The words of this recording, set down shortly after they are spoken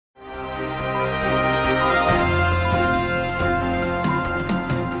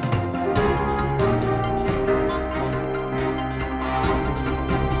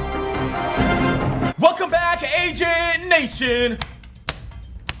Attention!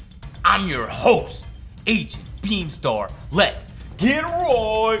 I'm your host, Agent Beamstar. Let's get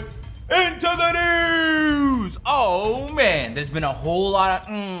right into the news! Oh man, there's been a whole lot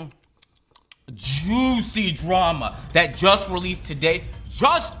of juicy drama that just released today.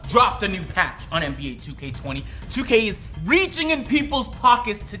 Just dropped a new patch on NBA 2K20. 2K is reaching in people's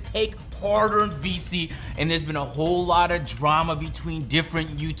pockets to take hard-earned VC, and there's been a whole lot of drama between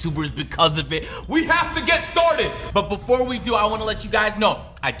different YouTubers because of it. We have to get started, but before we do, I want to let you guys know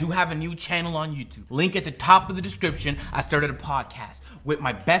I do have a new channel on YouTube. Link at the top of the description. I started a podcast with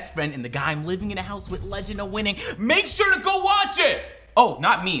my best friend and the guy I'm living in a house with, Legend of Winning. Make sure to go watch it! Oh,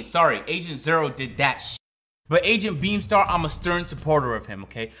 not me, sorry. Agent Zero did that shit. But Agent Beamstar, I'm a stern supporter of him,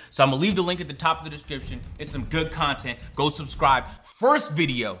 okay? So I'm gonna leave the link at the top of the description. It's some good content. Go subscribe. First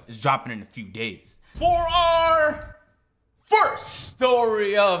video is dropping in a few days. For our first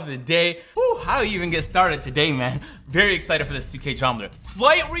story of the day. Whew, how do you even get started today, man? Very excited for this 2K drama.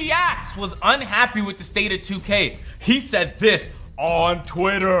 Flight Reacts was unhappy with the state of 2K. He said this on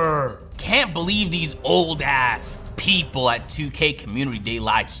Twitter. Can't believe these old ass people at 2K Community Day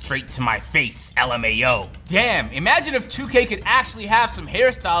lied straight to my face, LMAO. Damn, imagine if 2K could actually have some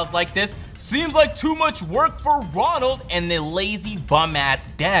hairstyles like this. Seems like too much work for Ronald and the lazy bum ass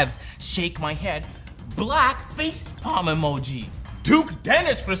devs. Shake my head. Black face palm emoji. Duke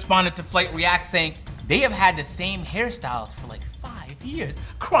Dennis responded to Flight React saying they have had the same hairstyles for like 5 years.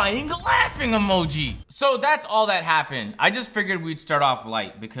 Crying, laughing emoji. So that's all that happened. I just figured we'd start off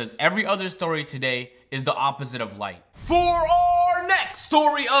light because every other story today is the opposite of light. For our next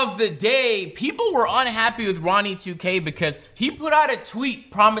story of the day, people were unhappy with Ronnie 2K because he put out a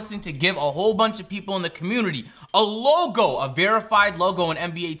tweet promising to give a whole bunch of people in the community a logo, a verified logo in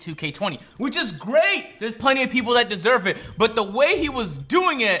NBA 2K20, which is great. There's plenty of people that deserve it, but the way he was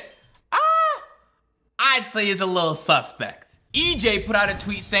doing it, I'd say is a little suspect. EJ put out a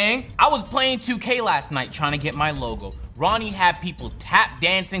tweet saying, I was playing 2K last night trying to get my logo. Ronnie had people tap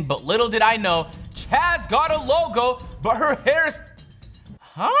dancing, but little did I know, Chaz got a logo, but her hair's...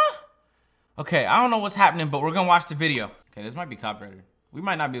 Huh? Okay, I don't know what's happening, but we're gonna watch the video. Okay, this might be copyrighted. We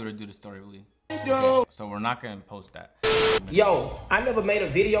might not be able to do the story really. Okay, so we're not gonna post that. Yo, I never made a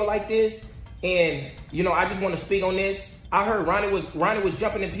video like this, and you know, I just want to speak on this. I heard Ronnie was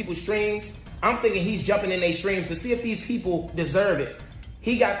jumping in people's streams. I'm thinking he's jumping in their streams to see if these people deserve it.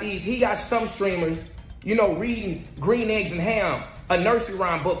 He got some streamers, you know, reading Green Eggs and Ham, a nursery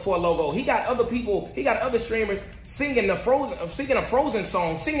rhyme book for a logo. He got other people, he got other streamers singing a Frozen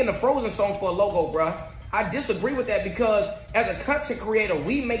song for a logo, bruh. I disagree with that because as a content creator,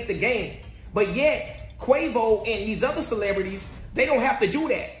 we make the game. But yet, Quavo and these other celebrities, they don't have to do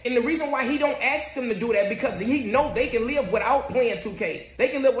that. And the reason why he don't ask them to do that because he know they can live without playing 2K. They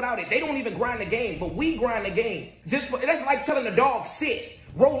can live without it. They don't even grind the game, but we grind the game. That's like telling the dog, sit,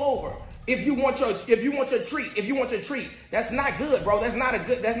 roll over. If you want your treat, that's not good, bro. That's not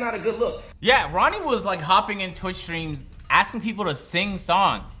a good look. Yeah, Ronnie was like hopping in Twitch streams, asking people to sing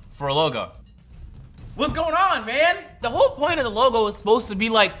songs for a logo. What's going on, man? The whole point of the logo is supposed to be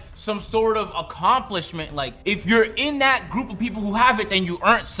like some sort of accomplishment. Like if you're in that group of people who have it, then you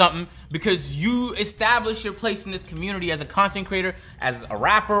earned something because you established your place in this community as a content creator, as a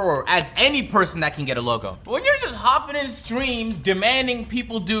rapper, or as any person that can get a logo. But when you're just hopping in streams, demanding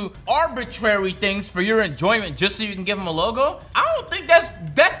people do arbitrary things for your enjoyment just so you can give them a logo, I don't think that's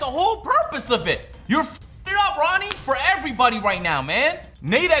the whole purpose of it. You're f***ing it up, Ronnie, for everybody right now, man.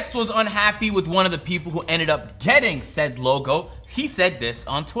 Nadex was unhappy with one of the people who ended up getting said logo. He said this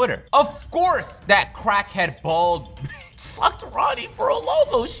on Twitter. Of course, that crackhead bald bitch sucked Ronnie for a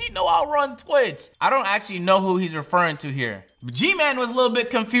logo. She know I'll run Twitch. I don't actually know who he's referring to here. G-Man was a little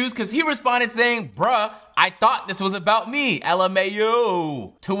bit confused because he responded saying, bruh, I thought this was about me,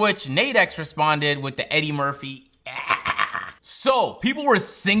 LMAO. To which Nadex responded with the Eddie Murphy. So, people were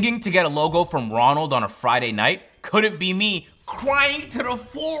singing to get a logo from Ronald on a Friday night. Couldn't be me. Crying to the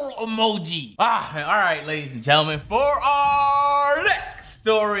floor emoji. All right, ladies and gentlemen, for our next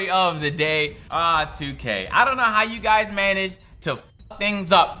story of the day, 2K. I don't know how you guys managed to f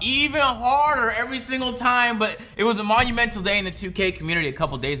things up even harder every single time, but it was a monumental day in the 2K community a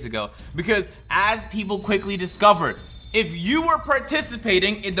couple days ago because as people quickly discovered, if you were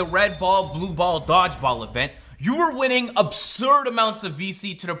participating in the red ball, blue ball, dodgeball event, you were winning absurd amounts of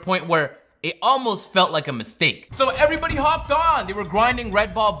VC to the point where it almost felt like a mistake. So everybody hopped on. They were grinding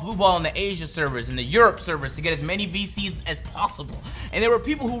red ball, blue ball in the Asia servers and the Europe servers to get as many VCs as possible. And there were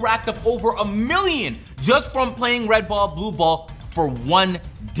people who racked up over 1 million just from playing red ball, blue ball for one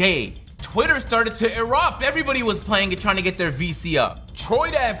day. Twitter started to erupt. Everybody was playing it, trying to get their VC up.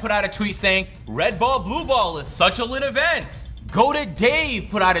 Troy Dad put out a tweet saying, red ball, blue ball is such a lit event. Go to Dave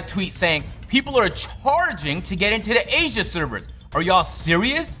put out a tweet saying, people are charging to get into the Asia servers. Are y'all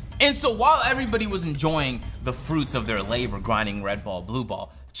serious? And so while everybody was enjoying the fruits of their labor grinding red ball, blue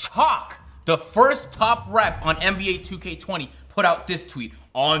ball, Chalk, the first top rep on NBA 2K20, put out this tweet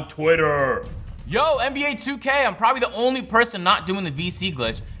on Twitter. Yo, NBA 2K, I'm probably the only person not doing the VC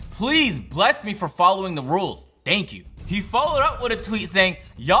glitch. Please bless me for following the rules. Thank you. He followed up with a tweet saying,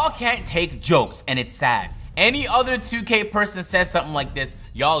 y'all can't take jokes and it's sad. Any other 2K person says something like this,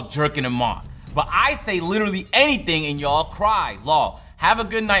 y'all jerking him off. But I say literally anything and y'all cry, lol. Have a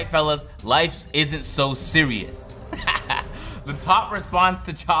good night, fellas. Life isn't so serious. The top response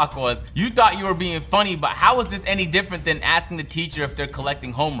to Chalk was, you thought you were being funny, but how is this any different than asking the teacher if they're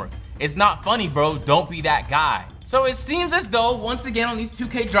collecting homework? It's not funny, bro. Don't be that guy. So it seems as though, once again on these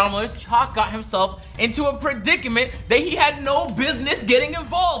 2K dramas, Chalk got himself into a predicament that he had no business getting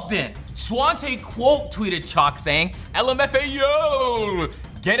involved in. Swante quote tweeted Chalk saying, LMFAO,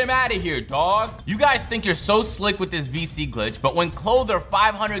 get him out of here, dog. You guys think you're so slick with this VC glitch, but when clothed are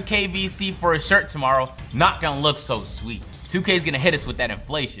 500K VC for a shirt tomorrow, not gonna look so sweet. 2K's gonna hit us with that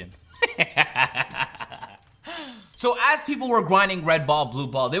inflation. So as people were grinding red ball, blue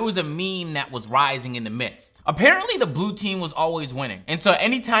ball, there was a meme that was rising in the midst. Apparently the blue team was always winning. And so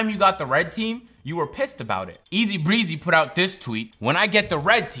anytime you got the red team, you were pissed about it. Easy Breezy put out this tweet, when I get the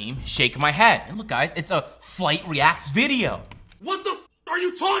red team, shake my head. And look guys, it's a Flight Reacts video. What the f are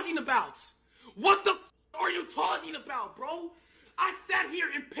you talking about? What the f are you talking about, bro? I sat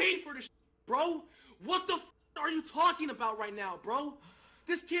here and paid for this, bro. What the f are you talking about right now, bro?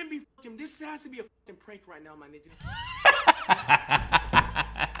 This can't be fucking, this has to be a fucking prank right now, my nigga.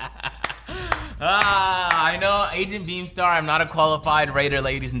 I know, Agent Beamstar, I'm not a qualified raider,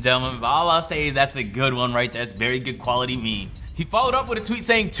 ladies and gentlemen, but all I'll say is that's a good one right there. That's very good quality meme. He followed up with a tweet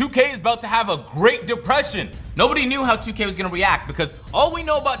saying 2K is about to have a great depression. Nobody knew how 2K was gonna react because all we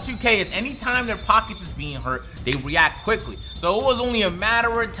know about 2K is anytime their pockets is being hurt, they react quickly. So it was only a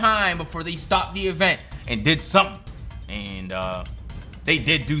matter of time before they stopped the event and did something. And they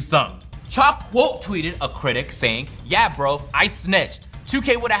did do something. Chalk quote tweeted a critic saying, yeah bro, I snitched.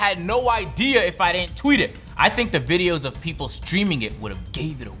 2K would have had no idea if I didn't tweet it. I think the videos of people streaming it would have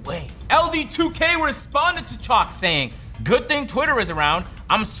gave it away. LD2K responded to Chalk saying, good thing Twitter is around.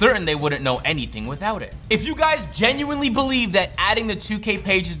 I'm certain they wouldn't know anything without it. If you guys genuinely believe that adding the 2K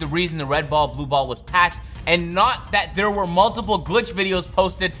page is the reason the red ball, blue ball was patched, and not that there were multiple glitch videos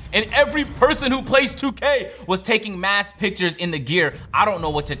posted and every person who plays 2K was taking mass pictures in the gear, I don't know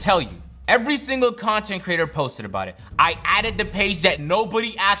what to tell you. Every single content creator posted about it. I added the page that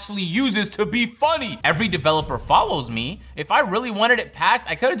nobody actually uses to be funny. Every developer follows me. If I really wanted it patched,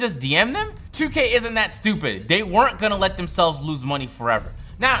 I could have just DM'd them. 2K isn't that stupid. They weren't gonna let themselves lose money forever.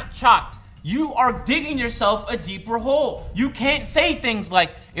 Now, Chalk, you are digging yourself a deeper hole. You can't say things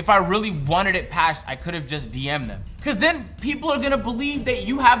like, if I really wanted it patched, I could have just DM'd them. Because then people are gonna believe that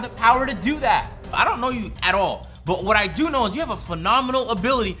you have the power to do that. I don't know you at all. But what I do know is you have a phenomenal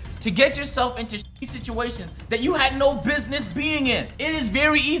ability to get yourself into shitty situations that you had no business being in. It is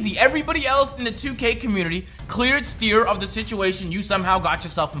very easy. Everybody else in the 2K community cleared steer of the situation you somehow got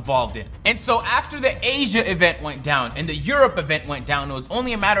yourself involved in. And so after the Asia event went down and the Europe event went down, it was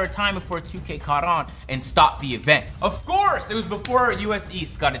only a matter of time before 2K caught on and stopped the event. Of course, it was before US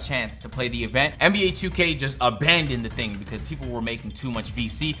East got a chance to play the event. NBA 2K just abandoned the thing because people were making too much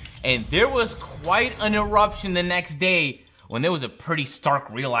VC, and there was quite an eruption the next day when there was a pretty stark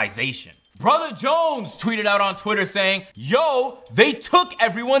realization. Brother Jones tweeted out on Twitter saying, yo, they took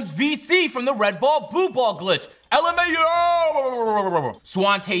everyone's VC from the red ball, blue ball glitch. LMAO!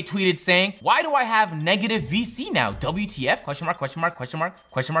 Swante tweeted saying, why do I have negative VC now? WTF? Question mark, question mark, question mark,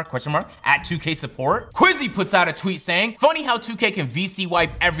 question mark, question mark, at 2K support. Quizzy puts out a tweet saying, funny how 2K can VC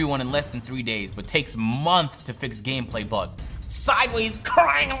wipe everyone in less than 3 days, but takes months to fix gameplay bugs. Sideways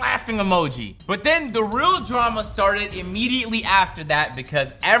crying laughing emoji. But then the real drama started immediately after that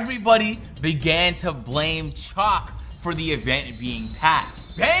because everybody began to blame Chalk for the event being patched.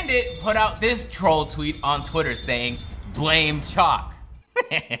 Bandit put out this troll tweet on Twitter saying, blame Chalk.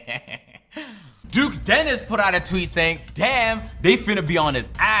 Duke Dennis put out a tweet saying, damn, they finna be on his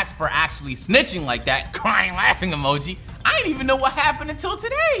ass for actually snitching like that, crying laughing emoji. I didn't even know what happened until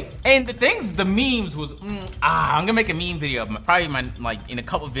today. And the things, the memes was, I'm gonna make a meme video, probably like in a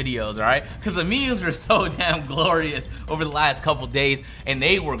couple videos, all right? Because the memes were so damn glorious over the last couple days, and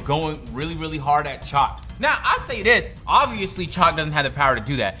they were going really, really hard at Chalk. Now, I say this, obviously Chalk doesn't have the power to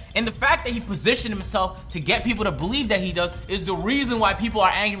do that. And the fact that he positioned himself to get people to believe that he does is the reason why people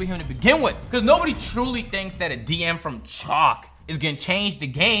are angry with him to begin with. Because nobody truly thinks that a DM from Chalk is gonna change the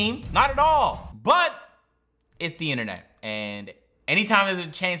game. Not at all. But it's the internet, and anytime there's a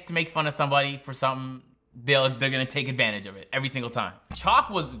chance to make fun of somebody for something, they're gonna take advantage of it every single time. Chalk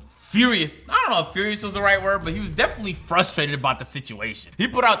was furious. I don't know if furious was the right word, but he was definitely frustrated about the situation. He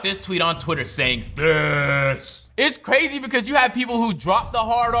put out this tweet on Twitter saying this. It's crazy because you have people who drop the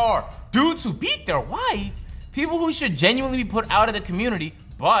hard R, dudes who beat their wife, people who should genuinely be put out of the community,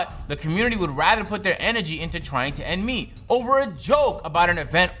 but the community would rather put their energy into trying to end me over a joke about an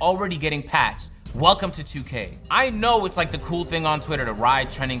event already getting patched. Welcome to 2K. I know it's like the cool thing on Twitter to ride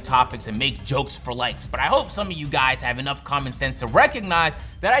trending topics and make jokes for likes, but I hope some of you guys have enough common sense to recognize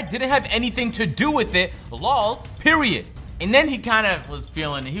that I didn't have anything to do with it, lol, period. And then he kind of was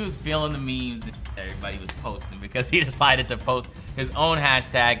feeling the memes that everybody was posting because he decided to post his own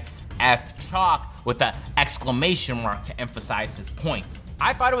hashtag #FChalk with an exclamation mark to emphasize his point.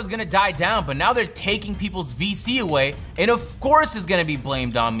 I thought it was gonna die down, but now they're taking people's VC away, and of course it's gonna be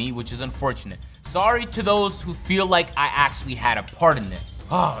blamed on me, which is unfortunate. Sorry to those who feel like I actually had a part in this.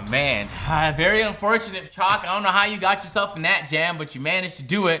 Oh man, very unfortunate, Chalk. I don't know how you got yourself in that jam, but you managed to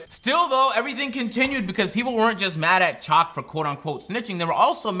do it. Still though, everything continued because people weren't just mad at Chalk for quote unquote snitching, they were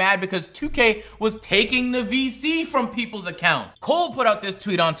also mad because 2K was taking the VC from people's accounts. Cole put out this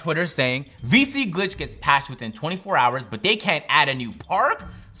tweet on Twitter saying, VC glitch gets patched within 24 hours, but they can't add a new park?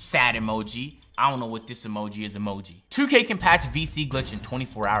 Sad emoji. I don't know what this emoji is emoji. 2K can patch VC glitch in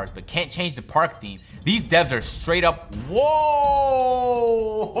 24 hours, but can't change the park theme. These devs are straight up, whoa!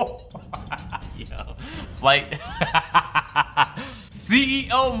 Yo, flight.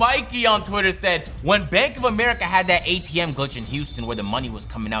 CEO Mikey on Twitter said, when Bank of America had that ATM glitch in Houston where the money was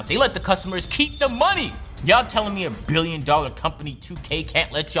coming out, they let the customers keep the money. Y'all telling me $1 billion company 2K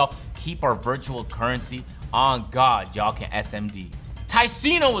can't let y'all keep our virtual currency? On God, y'all can SMD.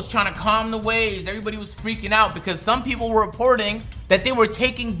 Ticino was trying to calm the waves. Everybody was freaking out because some people were reporting that they were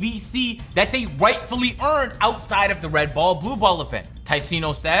taking VC that they rightfully earned outside of the red ball, blue ball event.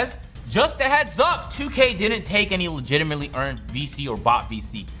 Ticino says, just a heads up, 2K didn't take any legitimately earned VC or bought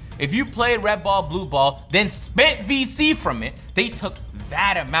VC. If you played red ball, blue ball, then spent VC from it, they took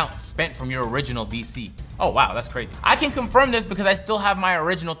that amount spent from your original VC. Oh wow, that's crazy. I can confirm this because I still have my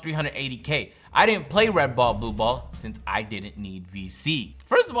original 380K. I didn't play red ball, blue ball since I didn't need VC.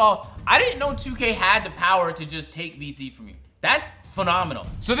 First of all, I didn't know 2K had the power to just take VC from you. That's phenomenal.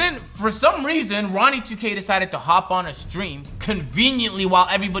 So then, for some reason, Ronnie2K decided to hop on a stream conveniently while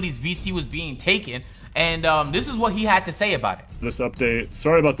everybody's VC was being taken, and this is what he had to say about it. This update,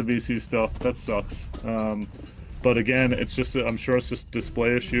 sorry about the VC stuff, that sucks. But again, it's just, I'm sure it's just a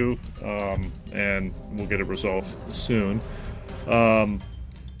display issue, and we'll get it resolved soon. What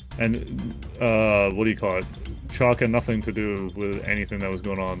do you call it? Chalk had nothing to do with anything that was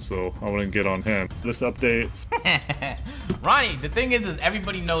going on, so I wouldn't get on him. This update. Ronnie, the thing is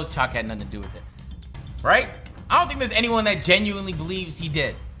everybody knows Chalk had nothing to do with it, right? I don't think there's anyone that genuinely believes he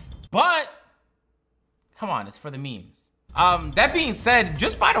did. But, come on, it's for the memes. That being said,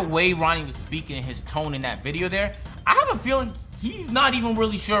 just by the way Ronnie was speaking and his tone in that video there, I have a feeling he's not even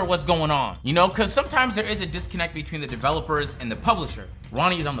really sure what's going on, you know, because sometimes there is a disconnect between the developers and the publisher.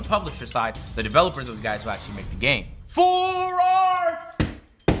 Ronnie is on the publisher side, the developers are the guys who actually make the game. Furor!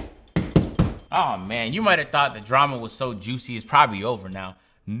 Oh man, you might have thought the drama was so juicy, it's probably over now.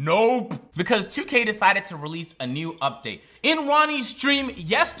 Nope, because 2K decided to release a new update. In Ronnie's stream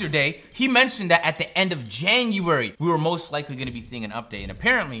yesterday, he mentioned that at the end of January, we were most likely gonna be seeing an update. And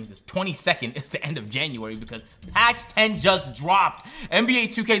apparently, this 22nd is the end of January because patch 10 just dropped. NBA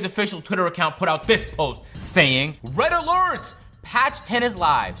 2K's official Twitter account put out this post saying, Red alert! Patch 10 is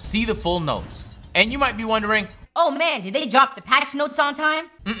live, see the full notes. And you might be wondering, oh man, did they drop the patch notes on time?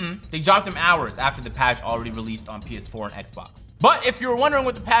 They dropped them hours after the patch already released on PS4 and Xbox. But if you're wondering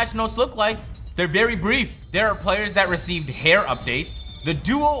what the patch notes look like, they're very brief. There are players that received hair updates. The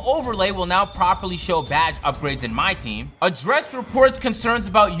duo overlay will now properly show badge upgrades in my team. Addressed reports concerns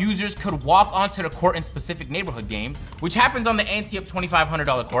about users could walk onto the court in specific neighborhood games, which happens on the ante-up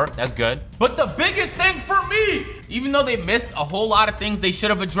 $2,500 court, that's good. But the biggest thing for me, even though they missed a whole lot of things they should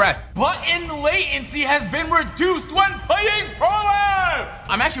have addressed, button latency has been reduced when playing Pro-Am!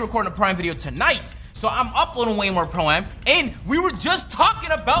 I'm actually recording a Pro-Am video tonight, so I'm uploading way more Pro-Am, and we were just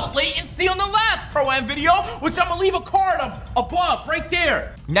talking about latency on the last Pro-Am video, which I'm gonna leave a card above, right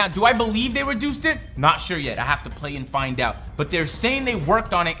there. Now, do I believe they reduced it? Not sure yet, I have to play and find out. But they're saying they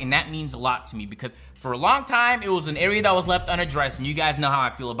worked on it, and that means a lot to me, because for a long time, it was an area that was left unaddressed, and you guys know how I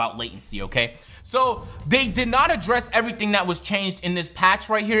feel about latency, okay? So, they did not address everything that was changed in this patch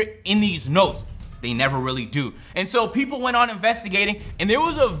right here in these notes. They never really do. And so people went on investigating, and there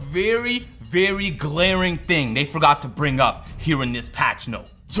was a very very glaring thing they forgot to bring up here in this patch note.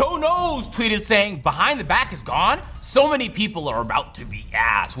 Joe Knows tweeted saying, behind the back is gone? So many people are about to be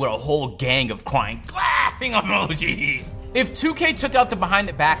ass with a whole gang of crying, laughing emojis. If 2K took out the behind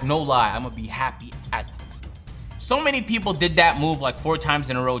the back, no lie, I'm gonna be happy as so many people did that move like 4 times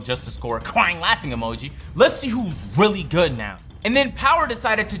in a row just to score a crying laughing emoji. Let's see who's really good now. And then Power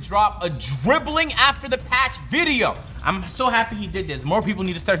decided to drop a dribbling after the patch video. I'm so happy he did this. More people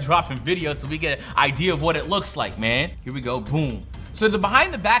need to start dropping videos so we get an idea of what it looks like, man. Here we go, boom. So the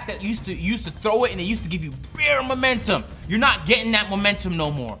behind the back that used to throw it and it used to give you bare momentum. You're not getting that momentum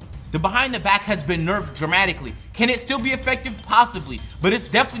no more. The behind the back has been nerfed dramatically. Can it still be effective? Possibly, but it's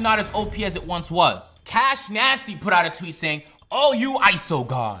definitely not as OP as it once was. Cash Nasty put out a tweet saying, all you ISO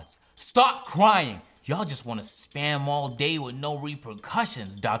gods, stop crying. Y'all just want to spam all day with no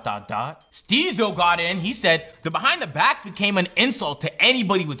repercussions, ... Steezo got in, he said, the behind the back became an insult to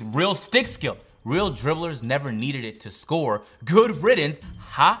anybody with real stick skill. Real dribblers never needed it to score. Good riddance,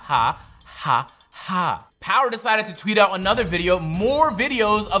 ha ha ha ha. Power decided to tweet out another video. More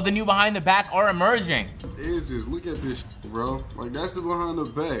videos of the new behind the back are emerging. What is this? Look at this shit, bro. Like, that's the behind the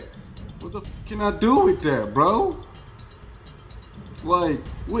back. What the f can I do with that, bro? Like,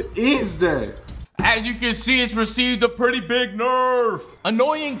 what is that? As you can see, it's received a pretty big nerf.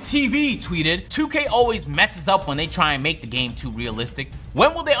 Annoying TV tweeted, 2K always messes up when they try and make the game too realistic.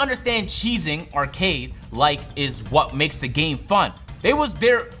 When will they understand cheesing arcade like is what makes the game fun? They was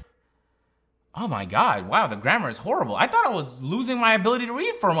their... Oh my God, wow, the grammar is horrible. I thought I was losing my ability to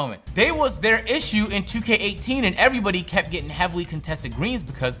read for a moment. They was their issue in 2K18 and everybody kept getting heavily contested greens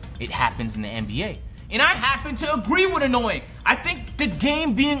because it happens in the NBA. And I happen to agree with Annoying. I think the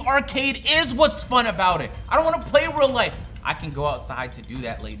game being arcade is what's fun about it. I don't want to play real life. I can go outside to do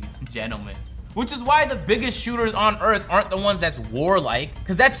that, ladies and gentlemen. Which is why the biggest shooters on earth aren't the ones that's warlike,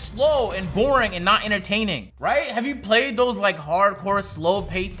 because that's slow and boring and not entertaining, right? Have you played those like hardcore,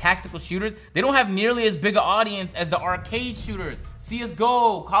 slow-paced tactical shooters? They don't have nearly as big an audience as the arcade shooters.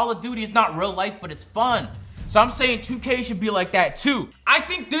 CSGO, Call of Duty is not real life, but it's fun. So I'm saying 2K should be like that too. I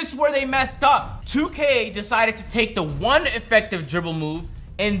think this is where they messed up. 2K decided to take the one effective dribble move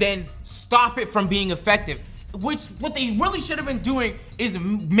and then stop it from being effective. Which, what they really should have been doing is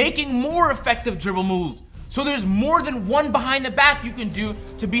making more effective dribble moves. So there's more than one behind the back you can do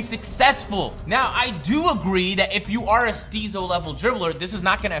to be successful. Now, I do agree that if you are a Steezo level dribbler, this is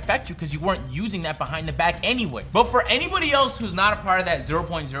not gonna affect you because you weren't using that behind the back anyway. But for anybody else who's not a part of that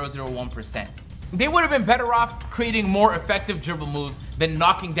 0.001%, they would have been better off creating more effective dribble moves than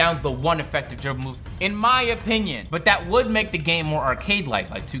knocking down the one effective dribble move, in my opinion. But that would make the game more arcade-like,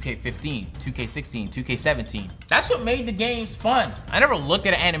 like 2K15, 2K16, 2K17. That's what made the games fun. I never looked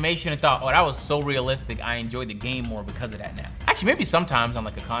at an animation and thought, oh, that was so realistic, I enjoyed the game more because of that now. Actually, maybe sometimes on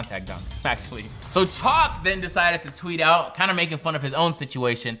like a contact dunk, actually. So Chalk then decided to tweet out, kind of making fun of his own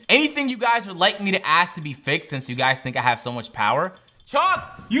situation. Anything you guys would like me to ask to be fixed since you guys think I have so much power?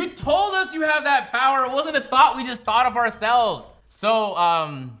 Chalk, you told us you have that power. It wasn't a thought we just thought of ourselves. So,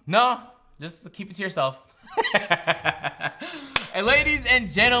 no, just keep it to yourself. And ladies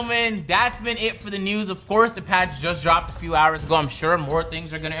and gentlemen, that's been it for the news. Of course, the patch just dropped a few hours ago. I'm sure more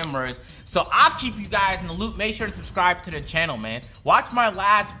things are gonna emerge. So I'll keep you guys in the loop. Make sure to subscribe to the channel, man. Watch my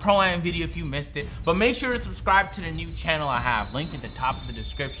last Pro-Am video if you missed it. But make sure to subscribe to the new channel I have. Link at the top of the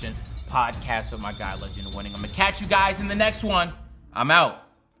description. Podcast with my guy, Legend of Winning. I'm gonna catch you guys in the next one. I'm out.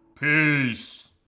 Peace.